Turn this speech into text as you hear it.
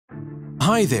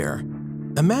Hi there!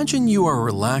 Imagine you are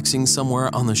relaxing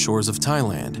somewhere on the shores of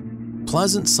Thailand.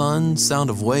 Pleasant sun, sound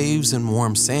of waves, and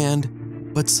warm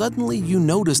sand, but suddenly you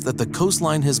notice that the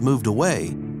coastline has moved away,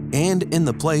 and in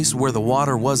the place where the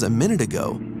water was a minute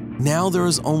ago, now there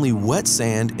is only wet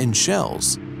sand and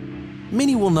shells.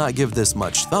 Many will not give this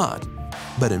much thought,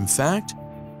 but in fact,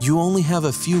 you only have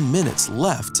a few minutes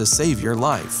left to save your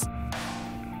life.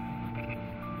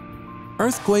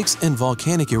 Earthquakes and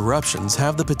volcanic eruptions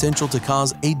have the potential to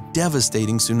cause a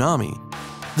devastating tsunami.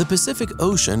 The Pacific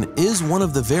Ocean is one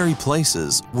of the very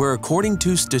places where, according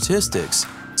to statistics,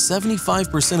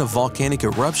 75% of volcanic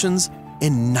eruptions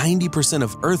and 90%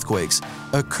 of earthquakes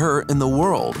occur in the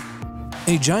world.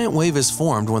 A giant wave is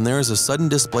formed when there is a sudden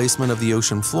displacement of the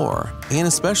ocean floor, and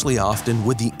especially often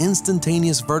with the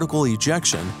instantaneous vertical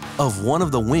ejection of one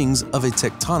of the wings of a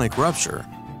tectonic rupture.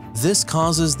 This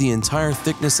causes the entire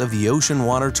thickness of the ocean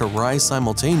water to rise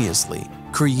simultaneously,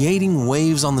 creating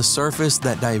waves on the surface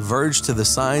that diverge to the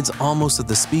sides almost at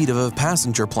the speed of a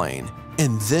passenger plane,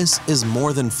 and this is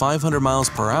more than 500 miles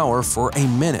per hour for a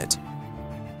minute.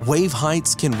 Wave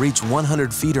heights can reach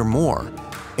 100 feet or more,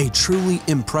 a truly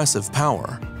impressive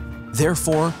power.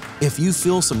 Therefore, if you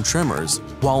feel some tremors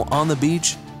while on the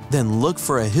beach, then look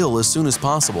for a hill as soon as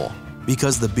possible,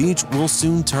 because the beach will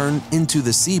soon turn into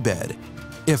the seabed.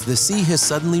 If the sea has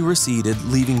suddenly receded,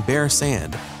 leaving bare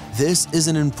sand, this is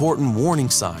an important warning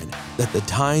sign that the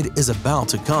tide is about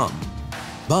to come.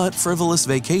 But frivolous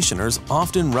vacationers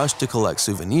often rush to collect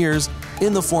souvenirs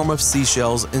in the form of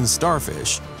seashells and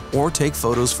starfish, or take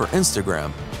photos for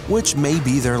Instagram, which may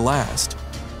be their last.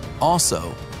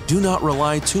 Also, do not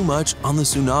rely too much on the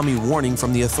tsunami warning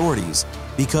from the authorities,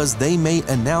 because they may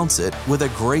announce it with a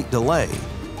great delay.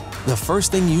 The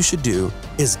first thing you should do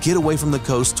is get away from the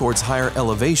coast towards higher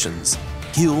elevations,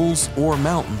 hills, or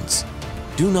mountains.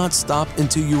 Do not stop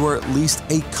until you are at least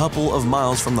a couple of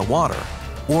miles from the water,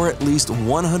 or at least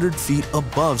 100 feet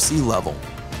above sea level.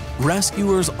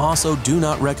 Rescuers also do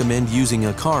not recommend using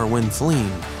a car when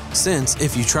fleeing, since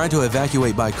if you try to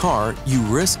evacuate by car, you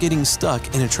risk getting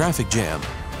stuck in a traffic jam,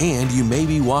 and you may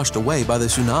be washed away by the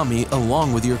tsunami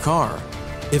along with your car.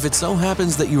 If it so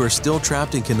happens that you are still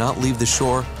trapped and cannot leave the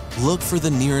shore, look for the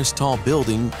nearest tall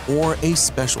building or a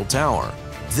special tower.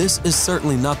 This is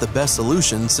certainly not the best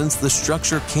solution since the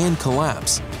structure can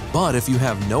collapse, but if you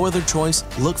have no other choice,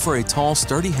 look for a tall,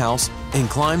 sturdy house and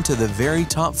climb to the very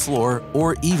top floor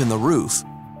or even the roof.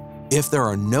 If there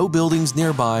are no buildings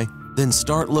nearby, then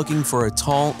start looking for a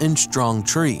tall and strong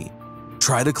tree.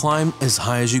 Try to climb as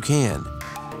high as you can.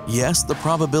 Yes, the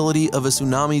probability of a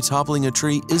tsunami toppling a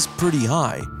tree is pretty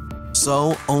high,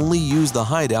 so only use the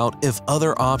hideout if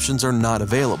other options are not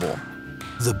available.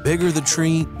 The bigger the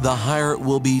tree, the higher it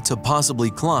will be to possibly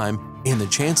climb, and the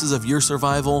chances of your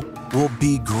survival will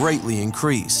be greatly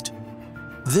increased.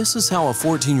 This is how a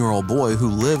 14-year-old boy who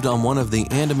lived on one of the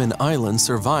Andaman Islands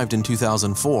survived in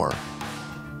 2004.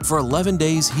 For 11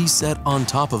 days, he sat on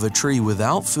top of a tree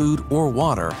without food or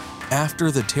water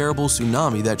after the terrible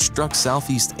tsunami that struck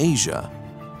Southeast Asia.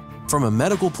 From a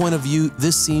medical point of view,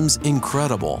 this seems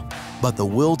incredible, but the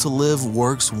will to live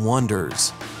works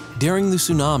wonders. During the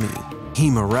tsunami, he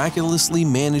miraculously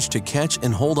managed to catch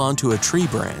and hold on to a tree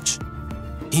branch.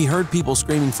 He heard people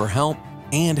screaming for help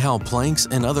and how planks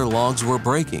and other logs were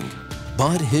breaking,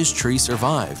 but his tree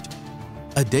survived.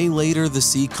 A day later, the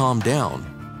sea calmed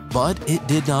down, but it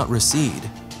did not recede.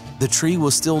 The tree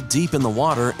was still deep in the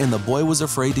water, and the boy was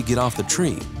afraid to get off the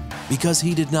tree because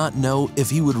he did not know if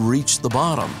he would reach the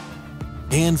bottom.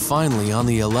 And finally, on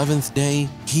the 11th day,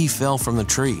 he fell from the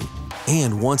tree,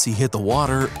 and once he hit the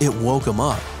water, it woke him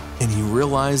up, and he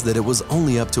realized that it was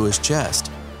only up to his chest.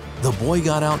 The boy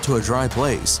got out to a dry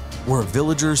place, where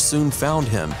villagers soon found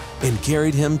him and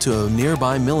carried him to a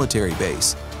nearby military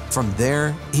base. From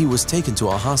there, he was taken to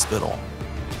a hospital.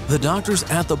 The doctors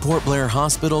at the Port Blair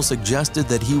Hospital suggested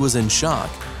that he was in shock,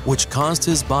 which caused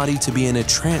his body to be in a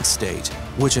trance state,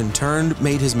 which in turn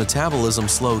made his metabolism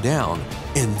slow down,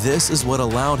 and this is what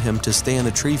allowed him to stay in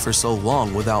the tree for so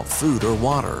long without food or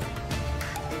water.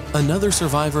 Another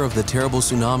survivor of the terrible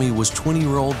tsunami was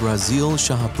 20-year-old Brazil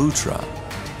Shahaputra.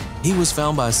 He was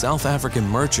found by a South African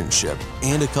merchant ship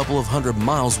and a couple of hundred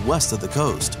miles west of the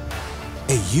coast.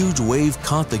 A huge wave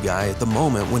caught the guy at the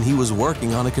moment when he was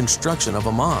working on a construction of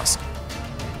a mosque.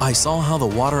 I saw how the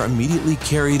water immediately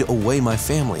carried away my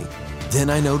family. Then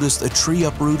I noticed a tree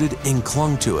uprooted and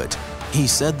clung to it. He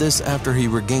said this after he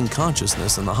regained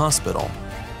consciousness in the hospital.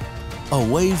 A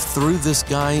wave threw this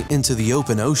guy into the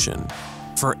open ocean.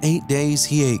 For 8 days,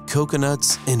 he ate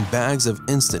coconuts and bags of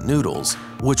instant noodles,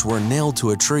 which were nailed to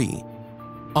a tree.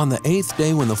 On the 8th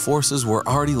day, when the forces were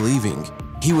already leaving,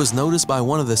 He was noticed by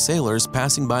one of the sailors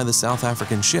passing by the South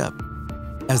African ship.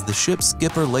 As the ship's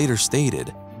skipper later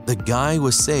stated, the guy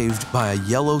was saved by a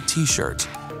yellow t-shirt.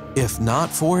 If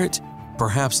not for it,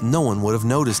 perhaps no one would have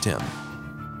noticed him.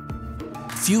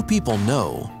 Few people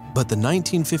know, but the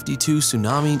 1952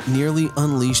 tsunami nearly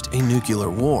unleashed a nuclear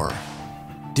war.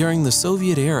 During the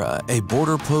Soviet era, a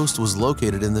border post was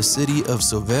located in the city of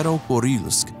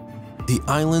Severokurilsk. The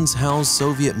islands housed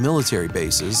Soviet military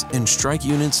bases and strike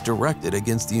units directed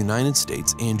against the United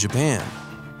States and Japan.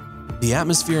 The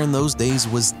atmosphere in those days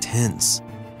was tense.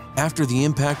 After the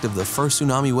impact of the first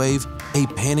tsunami wave, a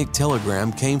panic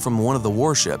telegram came from one of the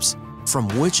warships, from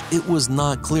which it was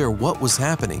not clear what was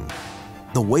happening.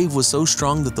 The wave was so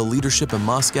strong that the leadership in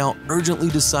Moscow urgently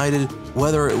decided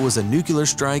whether it was a nuclear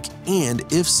strike and,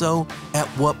 if so, at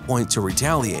what point to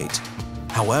retaliate.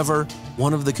 However,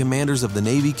 one of the commanders of the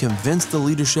Navy convinced the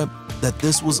leadership that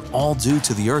this was all due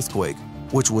to the earthquake,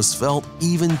 which was felt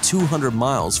even 200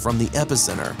 miles from the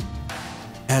epicenter.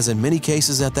 As in many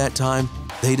cases at that time,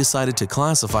 they decided to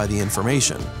classify the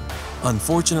information.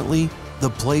 Unfortunately, the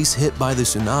place hit by the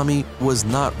tsunami was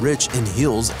not rich in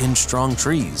hills and strong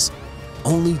trees.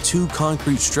 Only 2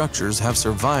 concrete structures have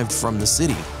survived from the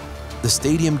city: the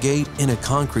Stadium Gate and a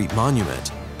concrete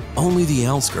monument. Only the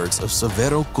outskirts of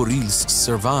Severokurilsk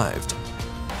survived.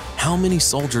 How many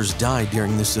soldiers died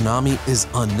during the tsunami is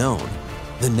unknown.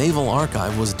 The Naval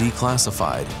Archive was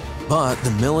declassified, but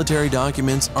the military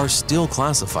documents are still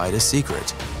classified as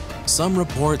secret. Some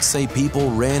reports say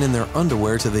people ran in their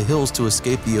underwear to the hills to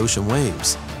escape the ocean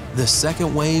waves. The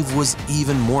second wave was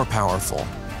even more powerful.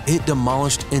 It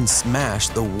demolished and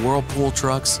smashed the whirlpool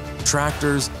trucks,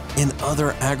 tractors, and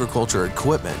other agriculture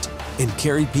equipment and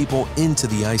carried people into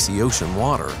the icy ocean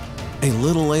water. A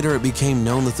little later, it became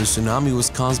known that the tsunami was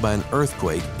caused by an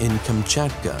earthquake in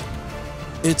Kamchatka.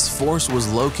 Its force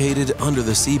was located under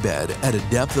the seabed at a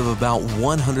depth of about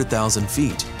 100,000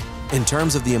 feet. In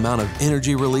terms of the amount of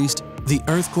energy released, the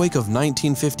earthquake of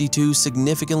 1952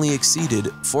 significantly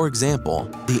exceeded, for example,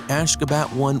 the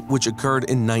Ashgabat one, which occurred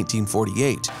in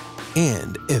 1948.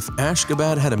 And if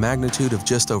Ashgabat had a magnitude of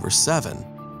just over 7,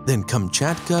 then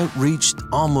Kamchatka reached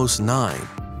almost 9.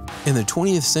 In the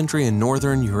 20th century in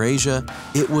northern Eurasia,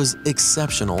 it was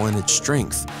exceptional in its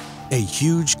strength. A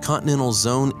huge continental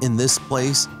zone in this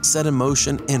place set in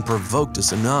motion and provoked a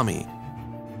tsunami.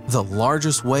 The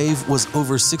largest wave was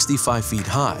over 65 feet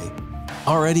high.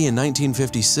 Already in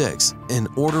 1956, an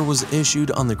order was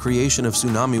issued on the creation of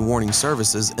tsunami warning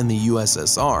services in the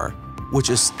USSR,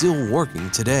 which is still working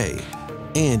today.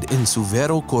 And in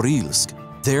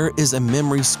Severokurilsk, there is a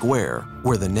memory square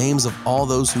where the names of all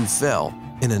those who fell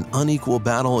in an unequal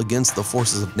battle against the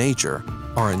forces of nature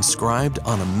are inscribed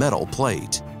on a metal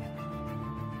plate.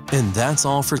 And that's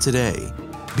all for today.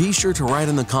 Be sure to write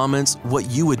in the comments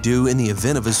what you would do in the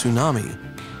event of a tsunami.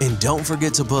 And don't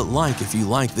forget to put like if you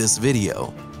like this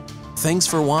video. Thanks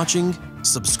for watching.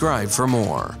 Subscribe for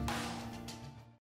more.